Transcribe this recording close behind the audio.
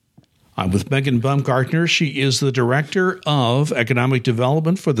I'm with Megan Baumgartner. She is the Director of Economic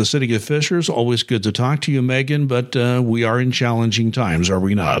Development for the City of Fishers. Always good to talk to you, Megan, but we are in challenging times, are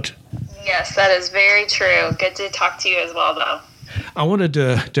we not? Yes, that is very true. Good to talk to you as well, though. I wanted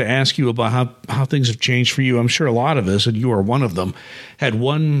to ask you about how things have changed for you. I'm sure a lot of us, and you are one of them, had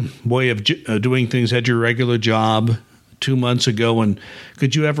one way of doing things, had your regular job 2 months ago, and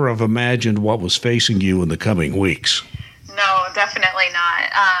could you ever have imagined what was facing you in the coming weeks? No, definitely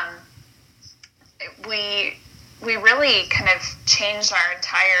not. We really kind of changed our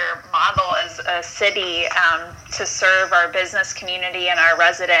entire model as a city to serve our business community and our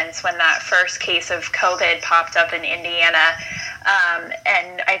residents when that first case of COVID popped up in Indiana.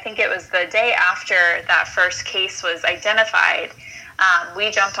 And I think it was the day after that first case was identified, we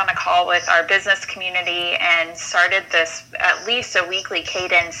jumped on a call with our business community and started this at least a weekly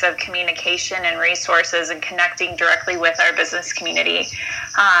cadence of communication and resources and connecting directly with our business community.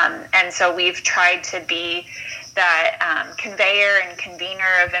 And so we've tried to be that conveyor and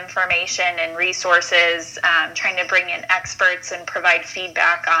convener of information and resources, trying to bring in experts and provide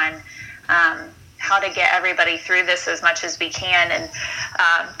feedback on how to get everybody through this as much as we can. And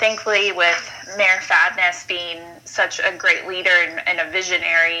thankfully, with Mayor Fadness being such a great leader and a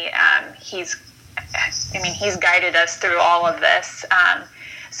visionary, he's guided us through all of this.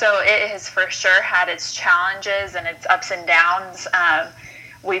 So it has for sure had its challenges and its ups and downs.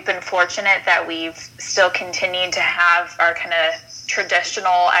 We've been fortunate that we've still continued to have our kind of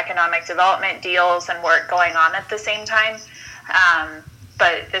traditional economic development deals and work going on at the same time.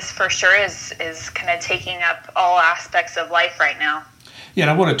 But this for sure is kind of taking up all aspects of life right now. Yeah,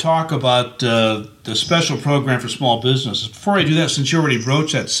 and I want to talk about the special program for small businesses. Before I do that, since you already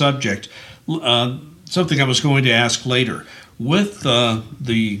broached that subject, something I was going to ask later. With the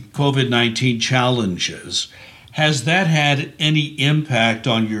COVID-19 challenges, has that had any impact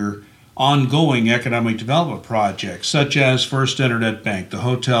on your ongoing economic development projects, such as First Internet Bank, the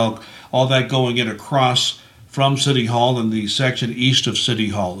hotel, all that going in across from City Hall and the section east of City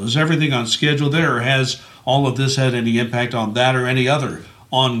Hall? Is everything on schedule there, or has all of this had any impact on that or any other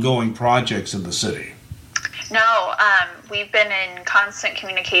ongoing projects in the city? No, we've been in constant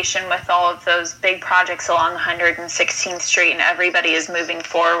communication with all of those big projects along 116th Street, and everybody is moving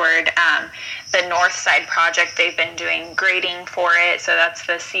forward. The North Side project, they've been doing grading for it, so that's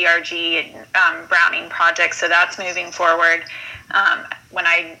the CRG and Browning project, so that's moving forward. When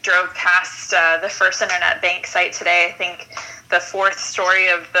I drove past the First Internet Bank site today, I think the fourth story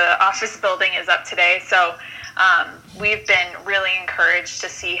of the office building is up today, so we've been really encouraged to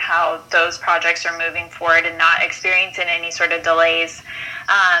see how those projects are moving forward and not experiencing any sort of delays.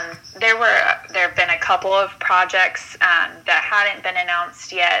 There have been a couple of projects that hadn't been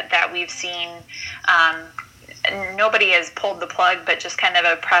announced yet that we've seen. Nobody has pulled the plug, but just kind of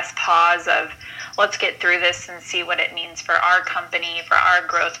a press pause of let's get through this and see what it means for our company, for our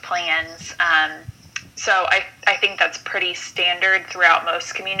growth plans. So I think that's pretty standard throughout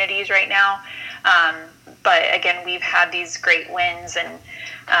most communities right now. But again, we've had these great wins, and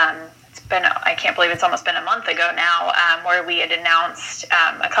I can't believe it's almost been a month ago now, where we had announced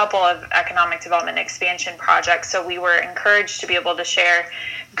a couple of economic development expansion projects. So we were encouraged to be able to share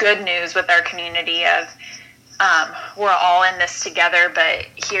good news with our community of we're all in this together, but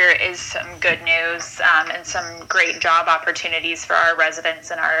here is some good news and some great job opportunities for our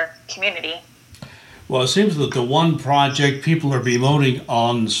residents and our community. Well, it seems that the one project people are bemoaning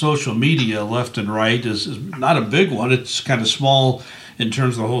on social media left and right is not a big one. It's kind of small in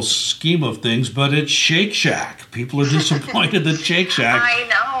terms of the whole scheme of things, but it's Shake Shack. People are disappointed that Shake Shack. I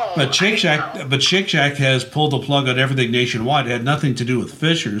know. But Shake Shack has pulled the plug on everything nationwide. It had nothing to do with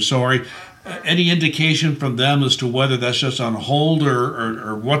Fishers. So any indication from them as to whether that's just on hold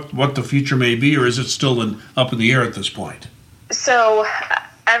or what the future may be, or is it still up in the air at this point? So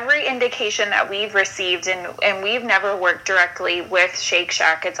every indication that we've received, and we've never worked directly with Shake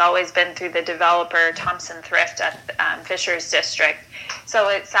Shack, it's always been through the developer, Thompson Thrift at Fishers District. So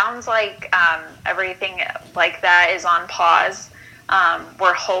it sounds like everything like that is on pause.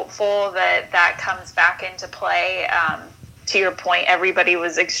 We're hopeful that comes back into play. To your point, everybody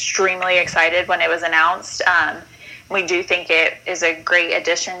was extremely excited when it was announced. We do think it is a great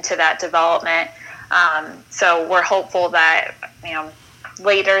addition to that development. So we're hopeful that,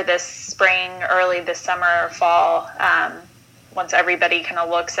 later this spring, early this summer or fall, once everybody kind of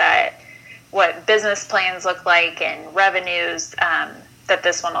looks at what business plans look like and revenues, that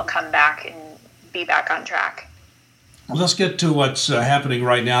this one will come back and be back on track. Well, let's get to what's happening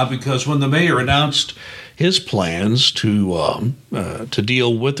right now, because when the mayor announced his plans to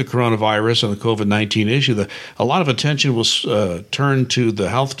deal with the coronavirus and the COVID-19 issue. A lot of attention was turned to the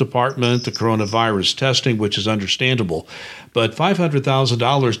health department, the coronavirus testing, which is understandable. But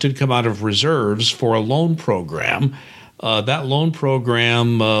 $500,000 did come out of reserves for a loan program. That loan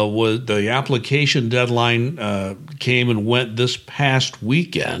program was the application deadline came and went this past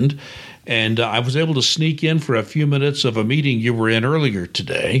weekend, and I was able to sneak in for a few minutes of a meeting you were in earlier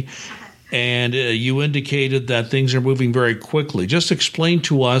today, and you indicated that things are moving very quickly. Just explain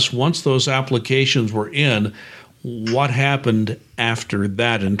to us, once those applications were in, what happened after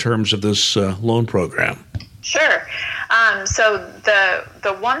that in terms of this loan program. Sure. So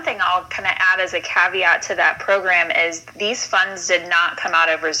the one thing I'll kind of add as a caveat to that program is these funds did not come out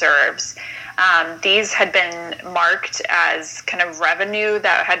of reserves. These had been marked as kind of revenue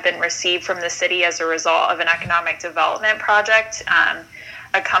that had been received from the city as a result of an economic development project.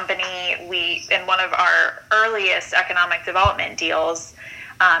 A company, in one of our earliest economic development deals,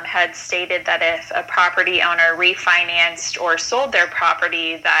 had stated that if a property owner refinanced or sold their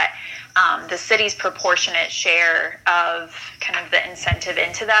property, that the city's proportionate share of kind of the incentive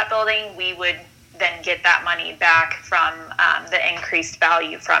into that building, we would then get that money back from the increased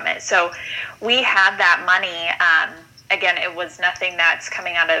value from it. So we had that money. Again, it was nothing that's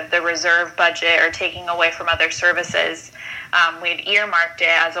coming out of the reserve budget or taking away from other services. We had earmarked it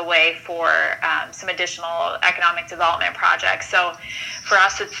as a way for some additional economic development projects. So for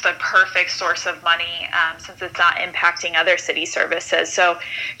us, it's the perfect source of money since it's not impacting other city services. So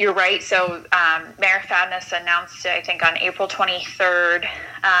you're right. So Mayor Fadness announced it, I think, on April 23rd.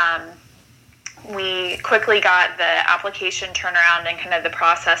 We quickly got the application turnaround and kind of the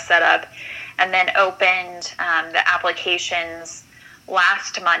process set up, and then opened the applications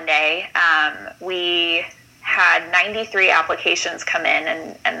last Monday. We had 93 applications come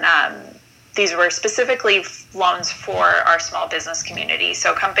in, and these were specifically loans for our small business community.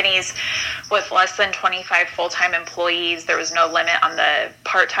 So companies with less than 25 full-time employees, there was no limit on the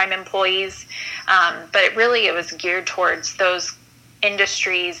part-time employees, but it was geared towards those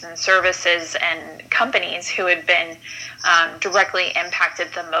industries and services and companies who had been directly impacted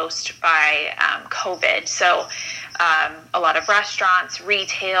the most by COVID. So a lot of restaurants,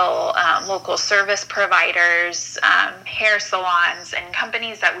 retail, local service providers, hair salons, and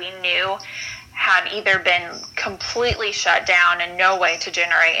companies that we knew had either been completely shut down and no way to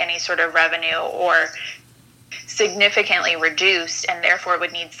generate any sort of revenue, or significantly reduced, and therefore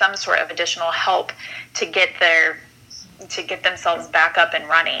would need some sort of additional help to get themselves back up and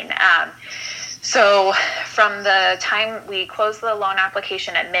running. So from the time we closed the loan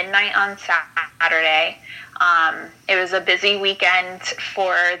application at midnight on Saturday, it was a busy weekend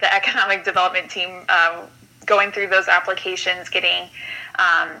for the economic development team, going through those applications, getting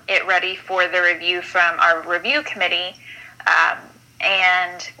it ready for the review from our review committee,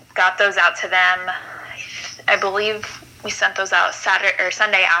 and got those out to them. I believe we sent those out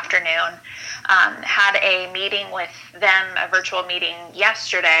Sunday afternoon. Had a meeting with them, a virtual meeting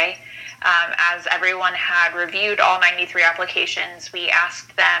yesterday. As everyone had reviewed all 93 applications, we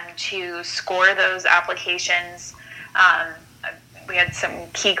asked them to score those applications. We had some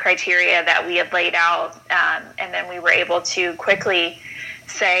key criteria that we had laid out, and then we were able to quickly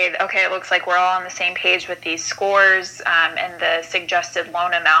say, okay, it looks like we're all on the same page with these scores and the suggested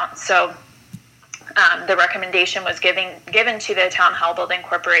loan amount. So the recommendation was given to the Town Hall Building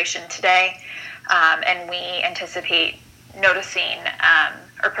Corporation today, and we anticipate noticing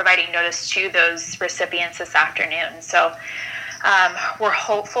or providing notice to those recipients this afternoon. So we're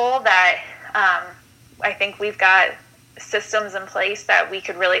hopeful that I think we've got systems in place that we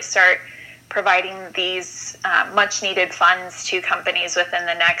could really start providing these much needed funds to companies within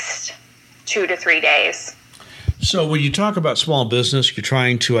the next 2 to 3 days. So when you talk about small business, you're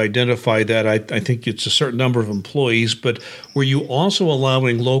trying to identify that. I think it's a certain number of employees, but were you also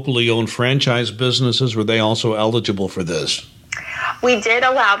allowing locally owned franchise businesses? Were they also eligible for this? We did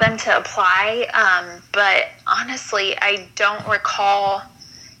allow them to apply, but honestly, I don't recall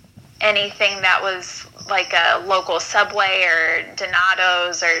anything that was like a local Subway or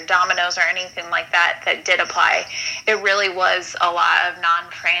Donato's or Domino's or anything like that did apply. It really was a lot of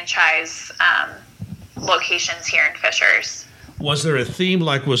non-franchise locations here in Fishers. Was there a theme?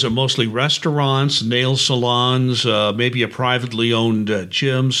 Like, was it mostly restaurants, nail salons, maybe a privately owned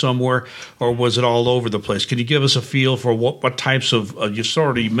gym somewhere, or was it all over the place? Can you give us a feel for what types of, you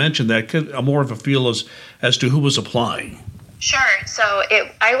already mentioned that, more of a feel as to who was applying? Sure. So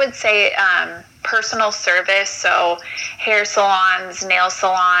I would say personal service, so hair salons, nail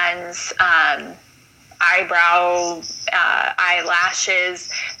salons, eyebrow, eyelashes.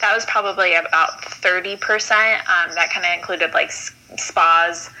 That was probably about 30%. That kind of included like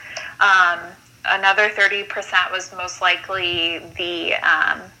spas. Another 30% was most likely the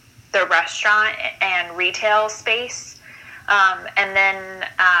restaurant and retail space. And then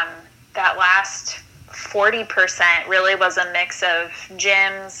that last 40% really was a mix of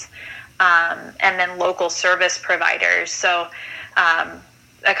gyms and then local service providers. So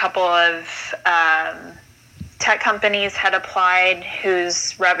a couple of tech companies had applied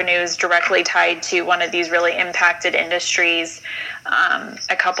whose revenue is directly tied to one of these really impacted industries.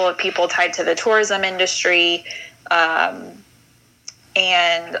 A couple of people tied to the tourism industry, and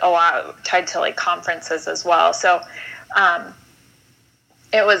a lot tied to like conferences as well. So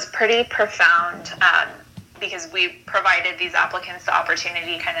it was pretty profound because we provided these applicants the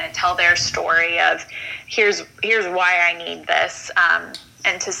opportunity to kind of tell their story of here's why I need this, and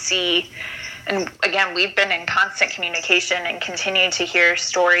to see. And again, we've been in constant communication and continue to hear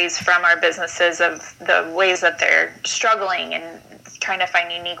stories from our businesses of the ways that they're struggling and trying to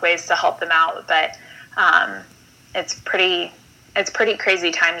find unique ways to help them out. But it's pretty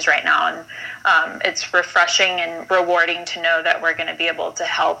crazy times right now, and it's refreshing and rewarding to know that we're going to be able to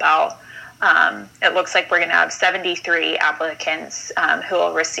help out. It looks like we're going to have 73 applicants who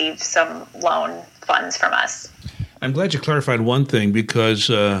will receive some loan funds from us. I'm glad you clarified one thing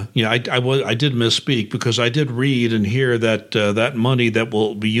because I did misspeak because I did read and hear that that money that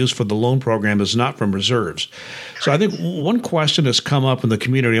will be used for the loan program is not from reserves. So I think one question has come up in the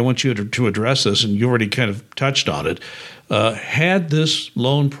community. I want you to address this, and you already kind of touched on it. Had this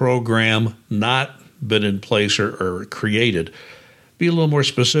loan program not been in place or created, be a little more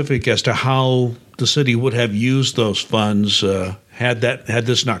specific as to how the city would have used those funds had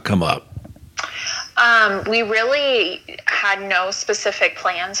this not come up. We really had no specific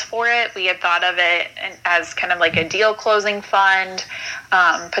plans for it. We had thought of it as kind of like a deal closing fund,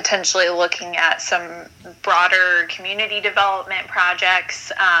 potentially looking at some broader community development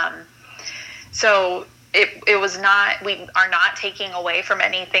projects. So it was not, we are not taking away from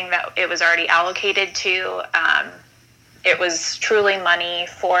anything that it was already allocated to. It was truly money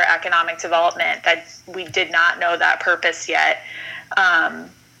for economic development that we did not know that purpose yet.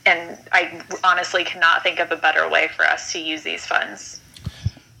 And I honestly cannot think of a better way for us to use these funds.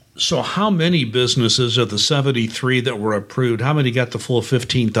 So how many businesses of the 73 that were approved, how many got the full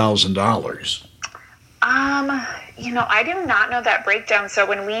 $15,000? I do not know that breakdown. So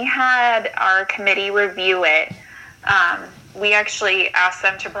when we had our committee review it, we actually asked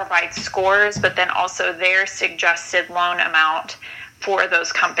them to provide scores, but then also their suggested loan amount for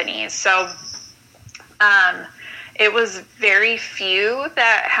those companies. So, it was very few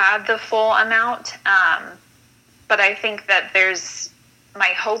that had the full amount, but I think that my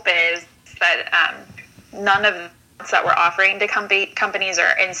hope is that none of the that we're offering to companies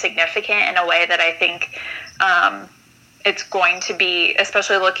are insignificant in a way that I think it's going to be,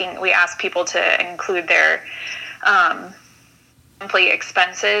 especially we ask people to include their monthly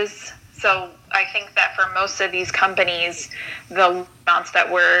expenses. So I think that for most of these companies, the amounts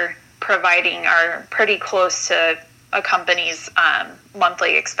that we're providing are pretty close to a company's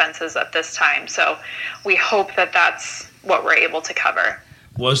monthly expenses at this time. So we hope that that's what we're able to cover.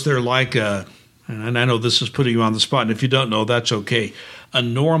 Was there and I know this is putting you on the spot, and if you don't know, that's okay, a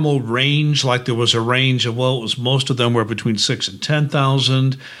normal range, like there was a range of, most of them were between 6,000 and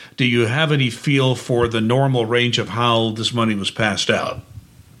 10,000. Do you have any feel for the normal range of how this money was passed out?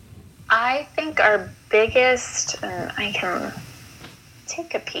 I think our biggest, and I can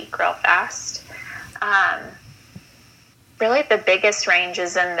take a peek real fast, really the biggest range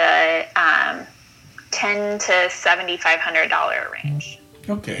is in the $10,000 to $7,500 range.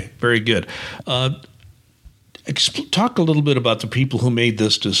 Okay, very good. Talk a little bit about the people who made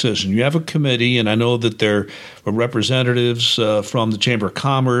this decision. You have a committee, and I know that there were representatives from the Chamber of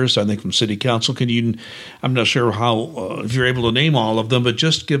Commerce, I think from City Council. I'm not sure if you're able to name all of them, but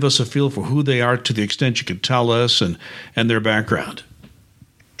just give us a feel for who they are to the extent you could tell us and their background.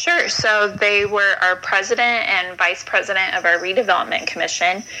 Sure. So they were our president and vice president of our redevelopment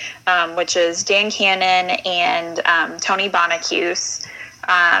commission, which is Dan Cannon and Tony Bonacuse.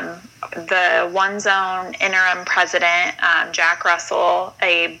 The One Zone interim president, Jack Russell,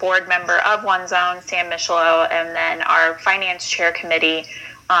 a board member of One Zone, Sam Michelot, and then our finance chair committee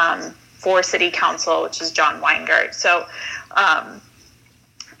for City Council, which is John Weingart. So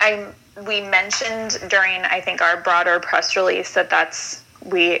we mentioned during, I think, our broader press release that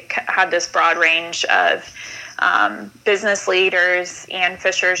we had this broad range of business leaders and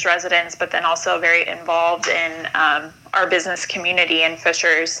Fishers residents, but then also very involved in our business community in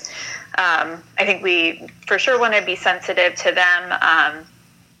Fishers. I think we for sure want to be sensitive to them.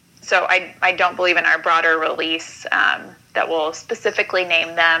 So I don't believe in our broader release that will specifically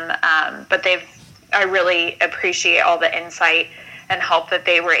name them, but I really appreciate all the insight and help that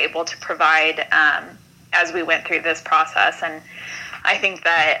they were able to provide as we went through this process. And I think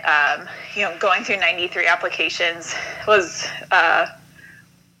that, going through 93 applications was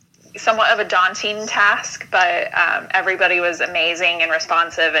somewhat of a daunting task, but everybody was amazing and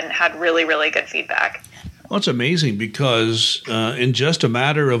responsive and had really, really good feedback. Well, it's amazing because in just a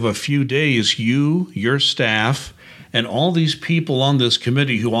matter of a few days, your staff, and all these people on this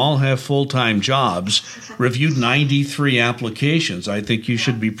committee who all have full-time jobs reviewed 93 applications. I think you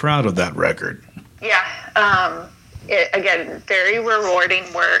should be proud of that record. Yeah. Again, very rewarding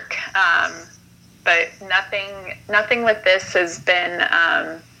work. But nothing with this has been,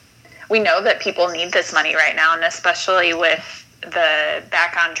 we know that people need this money right now, and especially with the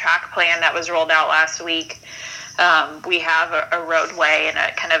Back on Track plan that was rolled out last week. We have a roadway and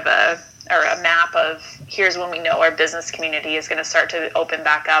a kind of a map of here's when we know our business community is going to start to open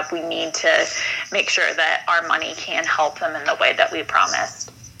back up. We need to make sure that our money can help them in the way that we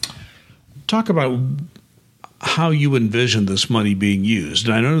promised. Talk about how you envision this money being used.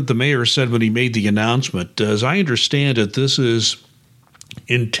 And I know that the mayor said when he made the announcement, as I understand it, this is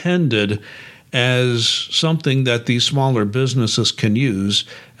intended as something that these smaller businesses can use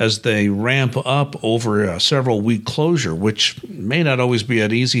as they ramp up over a several-week closure, which may not always be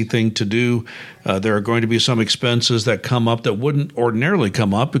an easy thing to do. There are going to be some expenses that come up that wouldn't ordinarily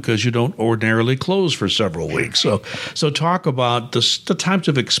come up because you don't ordinarily close for several weeks. So talk about the types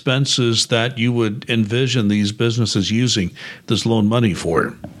of expenses that you would envision these businesses using this loan money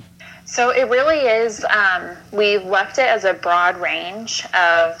for. So it really is, we've left it as a broad range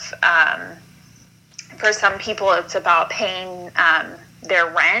of, for some people, it's about paying their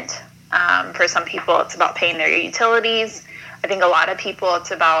rent. For some people, it's about paying their utilities. I think a lot of people,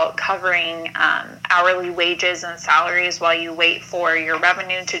 it's about covering hourly wages and salaries while you wait for your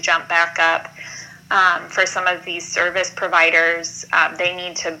revenue to jump back up. For some of these service providers, they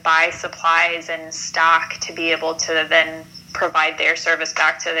need to buy supplies and stock to be able to then provide their service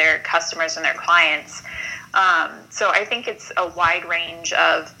back to their customers and their clients. So I think it's a wide range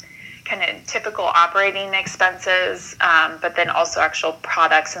of kind of typical operating expenses, but then also actual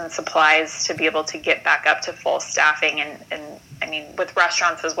products and supplies to be able to get back up to full staffing. And I mean, with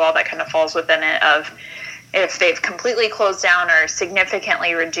restaurants as well, that kind of falls within it of if they've completely closed down or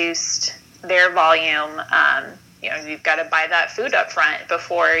significantly reduced their volume, you've got to buy that food up front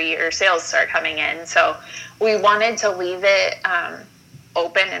before your sales start coming in. So we wanted to leave it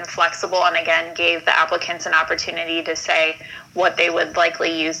open and flexible, and again, gave the applicants an opportunity to say what they would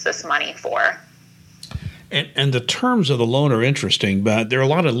likely use this money for. And the terms of the loan are interesting, but there are a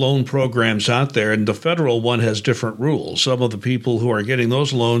lot of loan programs out there, and the federal one has different rules. Some of the people who are getting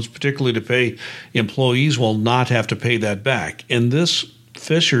those loans, particularly to pay employees, will not have to pay that back. In this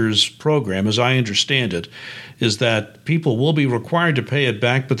Fishers program, as I understand it, is that people will be required to pay it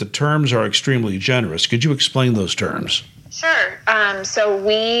back, but the terms are extremely generous. Could you explain those terms? Sure. So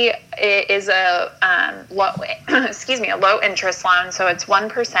it is a low interest loan. So it's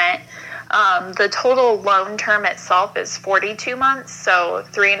 1%. The total loan term itself is 42 months, so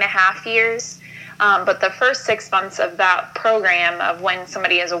 3.5 years. But the first 6 months of that program of when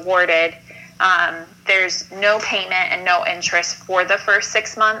somebody is awarded, there's no payment and no interest for the first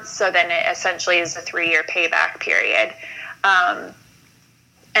 6 months. So then it essentially is a 3-year payback period.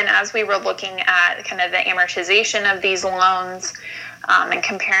 And as we were looking at kind of the amortization of these loans and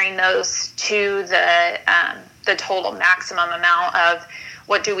comparing those to the total maximum amount of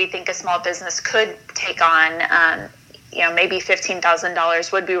what do we think a small business could take on, maybe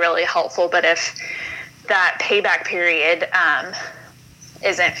 $15,000 would be really helpful. But if that payback period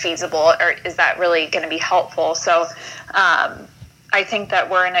isn't feasible, or is that really going to be helpful? So I think that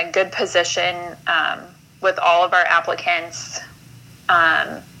we're in a good position with all of our applicants.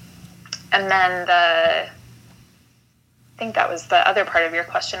 And then I think that was the other part of your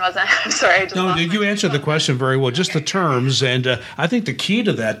question, wasn't it? I'm sorry. No, you answered the question very well, just the terms. And I think the key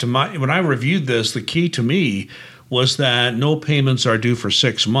to that, when I reviewed this, the key to me was that no payments are due for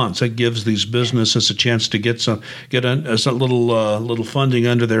 6 months. It gives these businesses a chance to get some little funding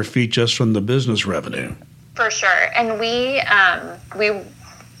under their feet just from the business revenue. For sure. And we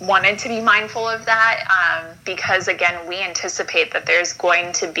wanted to be mindful of that because, again, we anticipate that there's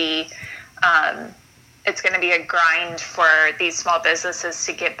going to be it's going to be a grind for these small businesses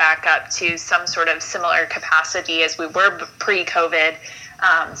to get back up to some sort of similar capacity as we were pre-COVID.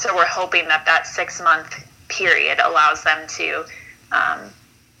 So we're hoping that 6-month period allows them to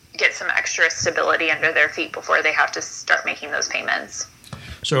get some extra stability under their feet before they have to start making those payments.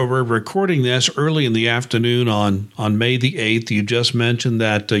 So we're recording this early in the afternoon on May the 8th. You just mentioned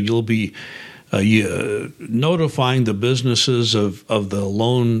that you'll be notifying the businesses of the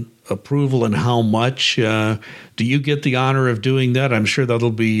loan approval and how much. Do you get the honor of doing that? I'm sure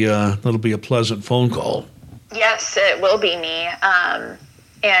that'll be a pleasant phone call. Yes, it will be me.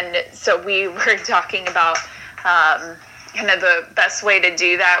 And so we were talking about kind of the best way to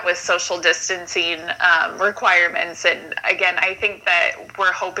do that with social distancing requirements. And again, I think that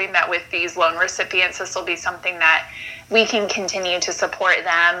we're hoping that with these loan recipients, this will be something that we can continue to support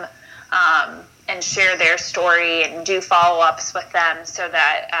them and share their story and do follow-ups with them, so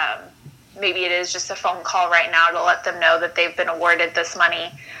that maybe it is just a phone call right now to let them know that they've been awarded this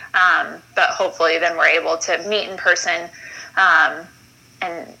money. But hopefully then we're able to meet in person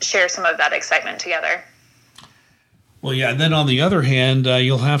and share some of that excitement together. Well, yeah, and then on the other hand,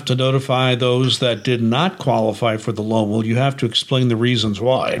 you'll have to notify those that did not qualify for the loan. Well, you have to explain the reasons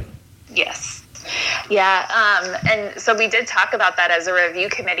why. Yes. Yeah, and so we did talk about that as a review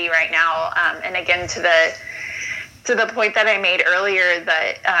committee right now. And again, to the point that I made earlier,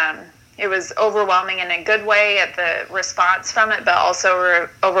 that it was overwhelming in a good way at the response from it, but also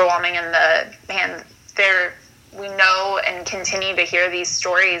overwhelming in we know and continue to hear these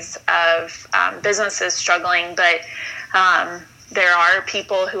stories of businesses struggling, but there are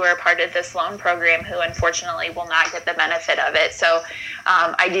people who are part of this loan program who unfortunately will not get the benefit of it. So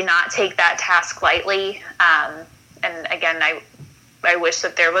I do not take that task lightly. And again, I wish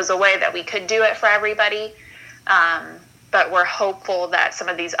that there was a way that we could do it for everybody. But we're hopeful that some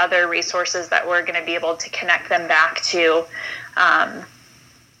of these other resources that we're going to be able to connect them back to,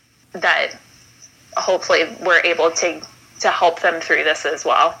 that hopefully we're able to help them through this as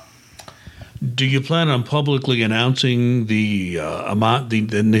well. Do you plan on publicly announcing the amount,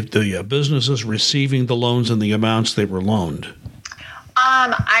 the businesses receiving the loans and the amounts they were loaned?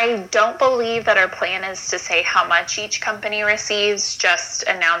 I don't believe that our plan is to say how much each company receives, just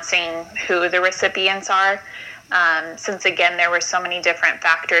announcing who the recipients are. Since, again, there were so many different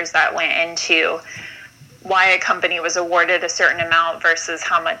factors that went into why a company was awarded a certain amount versus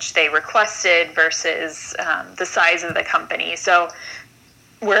how much they requested versus the size of the company. So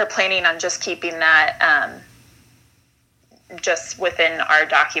we're planning on just keeping that just within our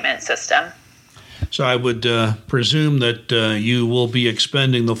document system. So I would presume that you will be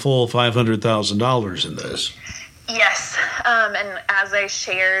expending the full $500,000 in this. Yes, and as I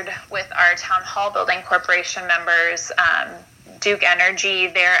shared with our Town Hall Building Corporation members, Duke Energy,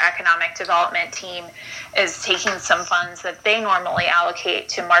 their economic development team, is taking some funds that they normally allocate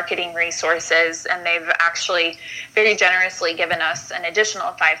to marketing resources, and they've actually very generously given us an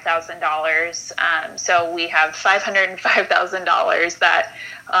additional $5,000. So we have $505,000 that,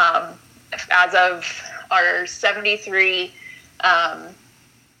 as of our 73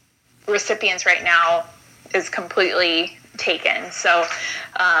 recipients right now, is completely taken. So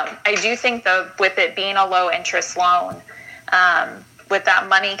I do think, though, with it being a low interest loan, with that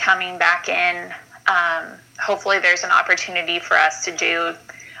money coming back in, hopefully there's an opportunity for us to do,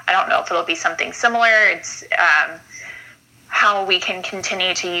 I don't know if it'll be something similar. It's how we can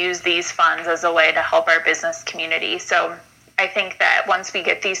continue to use these funds as a way to help our business community. So I think that once we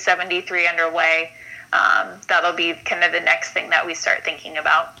get these 73 underway, that'll be kind of the next thing that we start thinking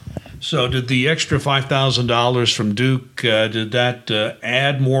about. So did the extra $5,000 from Duke, did that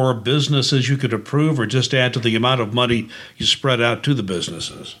add more businesses you could approve, or just add to the amount of money you spread out to the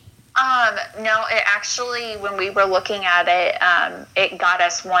businesses? No, it actually, when we were looking at it, it got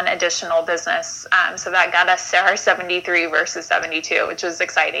us one additional business. So that got us to our 73 versus 72, which was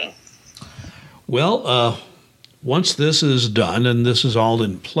exciting. Well, once this is done and this is all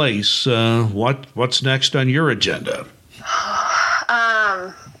in place, what's next on your agenda?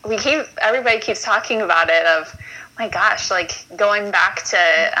 Everybody keeps talking about it of, my gosh, like going back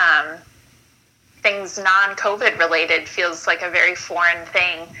to things non-COVID related feels like a very foreign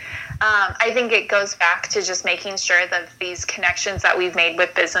thing. I think it goes back to just making sure that these connections that we've made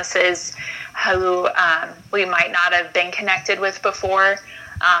with businesses who we might not have been connected with before,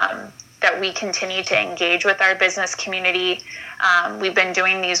 that we continue to engage with our business community. We've been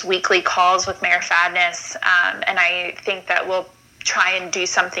doing these weekly calls with Mayor Fadness, and I think that we'll try and do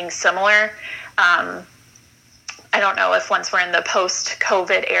something similar. I don't know if once we're in the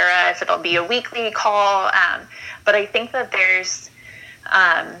post-COVID era, if it'll be a weekly call, but I think that there's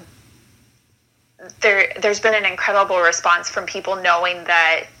there's been an incredible response from people knowing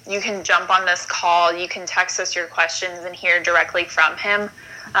that you can jump on this call, you can text us your questions and hear directly from him.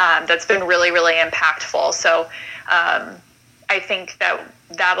 That's been really, really impactful. So I think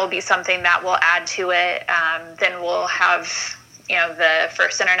that'll be something that we'll add to it. Then we'll have, the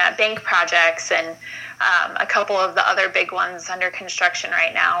First Internet Bank projects and a couple of the other big ones under construction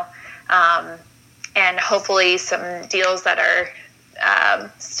right now. And hopefully some deals that are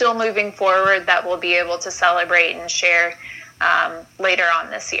still moving forward that we'll be able to celebrate and share later on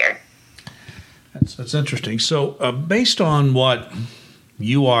this year. That's interesting. So based on what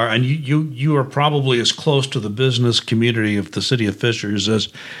you are, and you are probably as close to the business community of the city of Fishers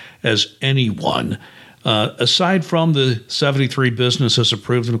as anyone. Aside from the 73 businesses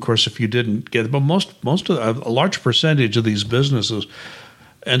approved, and of course, if you didn't get it, but a large percentage of these businesses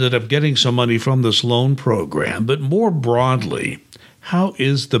ended up getting some money from this loan program. But more broadly, how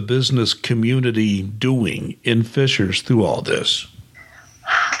is the business community doing in Fishers through all this?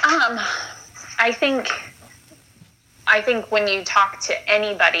 I think when you talk to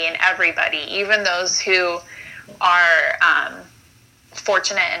anybody and everybody, even those who are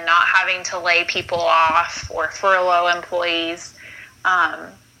fortunate in not having to lay people off or furlough employees,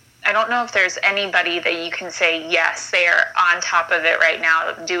 I don't know if there's anybody that you can say, yes, they are on top of it right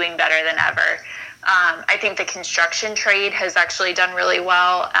now, doing better than ever. I think the construction trade has actually done really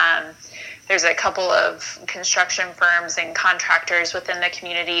well. There's a couple of construction firms and contractors within the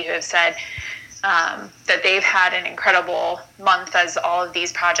community who have said that they've had an incredible month as all of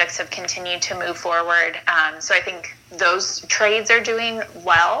these projects have continued to move forward. So I think those trades are doing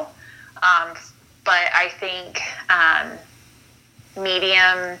well. But I think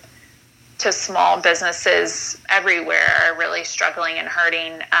medium to small businesses everywhere are really struggling and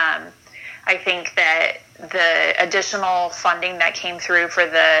hurting. I think that the additional funding that came through for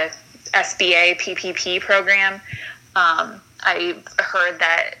the SBA PPP program, I've heard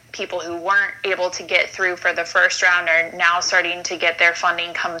that people who weren't able to get through for the first round are now starting to get their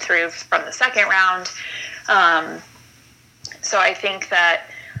funding come through from the second round. So I think that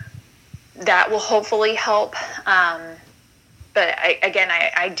will hopefully help. But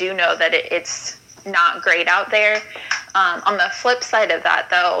I do know that it's not great out there. On the flip side of that,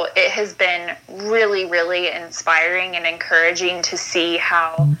 though, it has been really, really inspiring and encouraging to see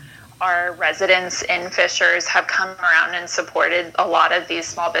how our residents in Fishers have come around and supported a lot of these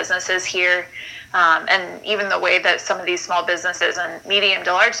small businesses here. And even the way that some of these small businesses and medium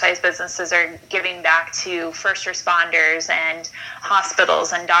to large size businesses are giving back to first responders and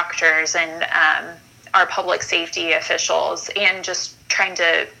hospitals and doctors and our public safety officials, and just trying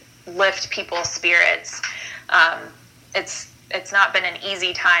to lift people's spirits. It's not been an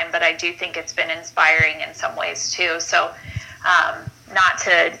easy time, but I do think it's been inspiring in some ways too. So not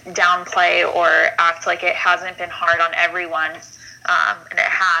to downplay or act like it hasn't been hard on everyone, and it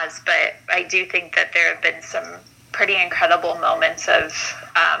has, but I do think that there have been some pretty incredible moments of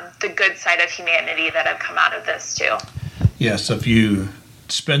the good side of humanity that have come out of this too. Yes, if you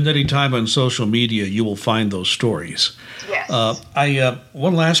spend any time on social media, you will find those stories. Yes.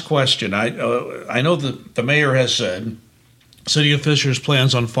 One last question. I know that the mayor has said City of Fishers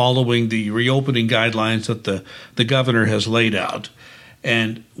plans on following the reopening guidelines that the governor has laid out.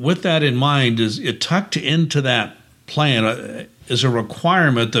 And with that in mind, is it tucked into that plan is a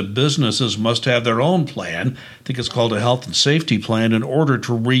requirement that businesses must have their own plan. I think it's called a health and safety plan in order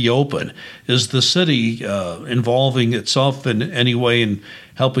to reopen. Is the city involving itself in any way in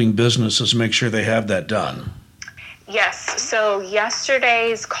helping businesses make sure they have that done? Yes. So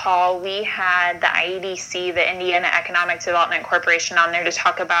yesterday's call, we had the IEDC, the Indiana Economic Development Corporation, on there to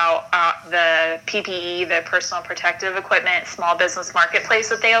talk about the PPE, the personal protective equipment, small business marketplace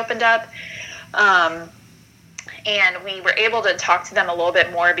that they opened up. And we were able to talk to them a little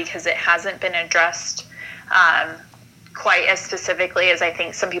bit more because it hasn't been addressed quite as specifically as I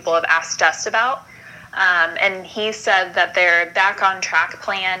think some people have asked us about. And he said that their Back on Track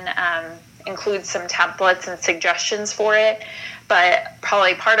plan includes some templates and suggestions for it. But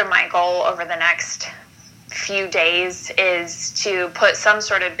probably part of my goal over the next few days is to put some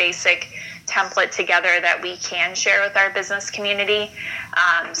sort of basic template together that we can share with our business community,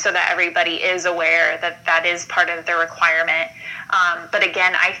 so that everybody is aware that that is part of the requirement. But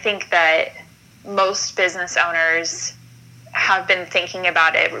again, I think that most business owners have been thinking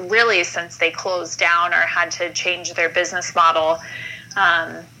about it really since they closed down or had to change their business model,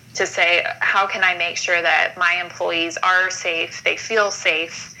 to say, how can I make sure that my employees are safe, they feel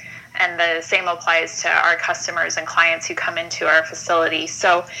safe, and the same applies to our customers and clients who come into our facility.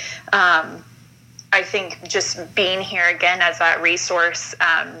 So I think just being here again as that resource,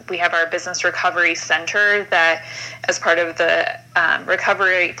 we have our Business Recovery Center that as part of the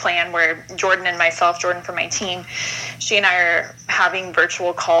recovery plan where Jordan from my team, she and I are having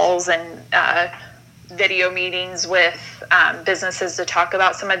virtual calls and video meetings with businesses to talk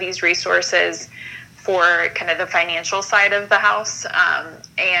about some of these resources for kind of the financial side of the house.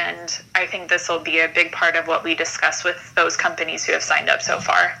 And I think this will be a big part of what we discuss with those companies who have signed up so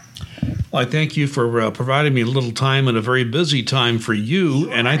far. Well, I thank you for providing me a little time and a very busy time for you.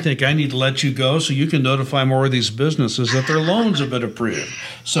 Sure. And I think I need to let you go so you can notify more of these businesses that their loans have been approved.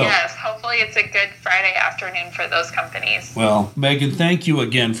 So, yes, hopefully it's a good Friday afternoon for those companies. Well, Megan, thank you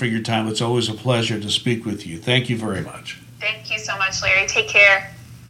again for your time. It's always a pleasure to speak with you. Thank you very much. Thank you so much, Larry. Take care.